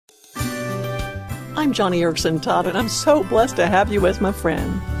I'm Joni Eareckson Tada, and I'm so blessed to have you as my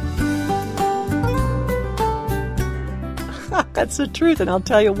friend. That's the truth, and I'll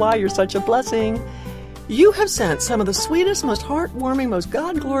tell you why you're such a blessing. You have sent some of the sweetest, most heartwarming, most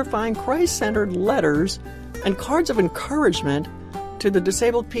God-glorifying, Christ-centered letters and cards of encouragement to the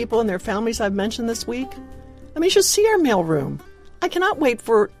disabled people and their families I've mentioned this week. I mean, you should see our mailroom. I cannot wait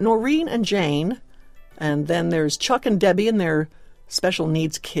for Noreen and Jane, and then there's Chuck and Debbie and their special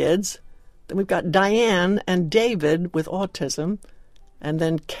needs kids. Then we've got Diane and David with autism, and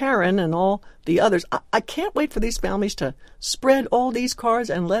then Karen and all the others. I can't wait for these families to spread all these cards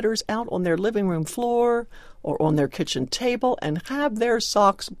and letters out on their living room floor or on their kitchen table and have their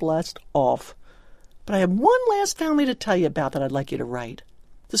socks blessed off. But I have one last family to tell you about that I'd like you to write.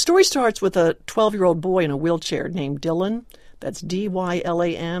 The story starts with a 12-year-old boy in a wheelchair named Dylan. That's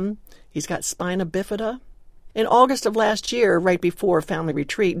D-Y-L-A-N. He's got spina bifida. In August of last year, right before family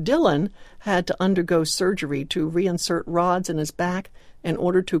retreat, Dylan had to undergo surgery to reinsert rods in his back in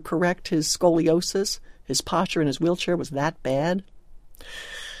order to correct his scoliosis. His posture in his wheelchair was that bad.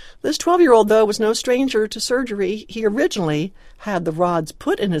 This 12-year-old, though, was no stranger to surgery. He originally had the rods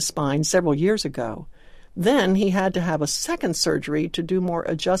put in his spine several years ago. Then he had to have a second surgery to do more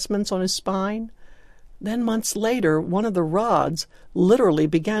adjustments on his spine. Then months later, one of the rods literally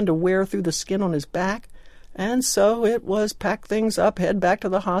began to wear through the skin on his back, and so it was pack things up, head back to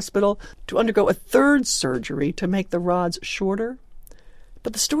the hospital to undergo a third surgery to make the rods shorter.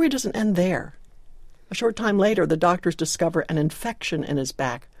 But the story doesn't end there. A short time later, the doctors discover an infection in his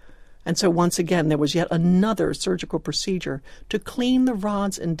back, and so once again there was yet another surgical procedure to clean the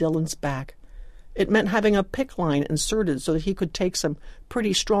rods in Dylan's back. It meant having a PICC line inserted so that he could take some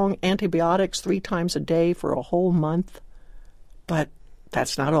pretty strong antibiotics 3 times a day for a whole month. But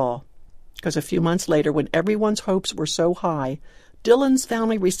that's not all. Because a few months later, when everyone's hopes were so high, Dylan's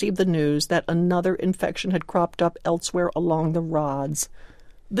family received the news that another infection had cropped up elsewhere along the rods.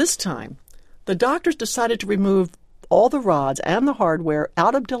 This time, the doctors decided to remove all the rods and the hardware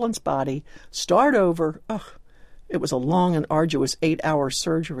out of Dylan's body, start over. It was a long and arduous 8-hour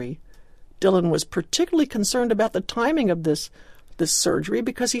surgery. Dylan was particularly concerned about the timing of this surgery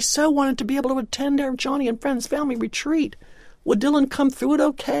because he so wanted to be able to attend our Joni and Friends family retreat. Would Dylan come through it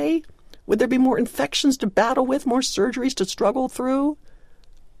okay? Would there be more infections to battle with, more surgeries to struggle through?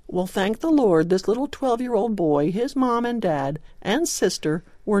 Well, thank the Lord, this little 12-year-old boy, his mom and dad, and sister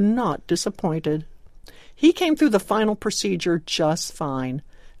were not disappointed. He came through the final procedure just fine,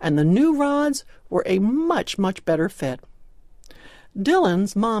 and the new rods were a much, much better fit.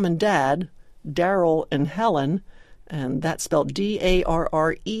 Dylan's mom and dad, Daryl and Helen, and that's spelled D-A-R-R-E-L-L,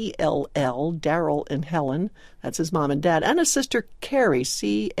 Daryl and Helen. That's his mom and dad. And his sister, Carrie,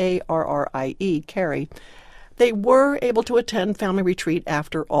 C-A-R-R-I-E, Carrie. They were able to attend family retreat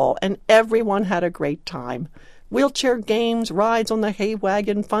after all, and everyone had a great time. Wheelchair games, rides on the hay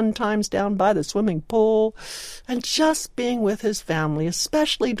wagon, fun times down by the swimming pool, and just being with his family,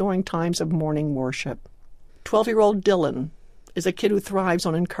 especially during times of morning worship. 12-year-old Dylan is a kid who thrives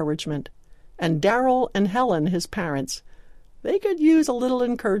on encouragement. And Daryl and Helen, his parents, they could use a little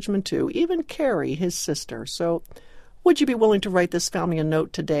encouragement too, even Carrie, his sister. So would you be willing to write this family a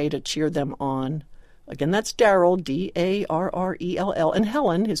note today to cheer them on? Again, that's Daryl, D-A-R-R-E-L-L, and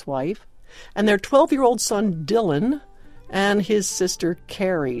Helen, his wife, and their 12-year-old son, Dylan, and his sister,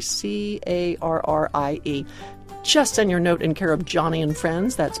 Carrie, C-A-R-R-I-E. Just send your note in care of Joni and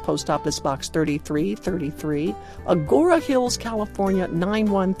Friends. That's Post Office Box 3333, Agora Hills, California,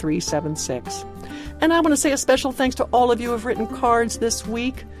 91376. And I want to say a special thanks to all of you who have written cards this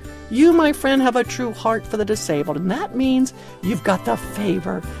week. You, my friend, have a true heart for the disabled, and that means you've got the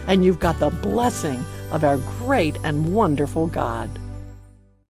favor and you've got the blessing of our great and wonderful God.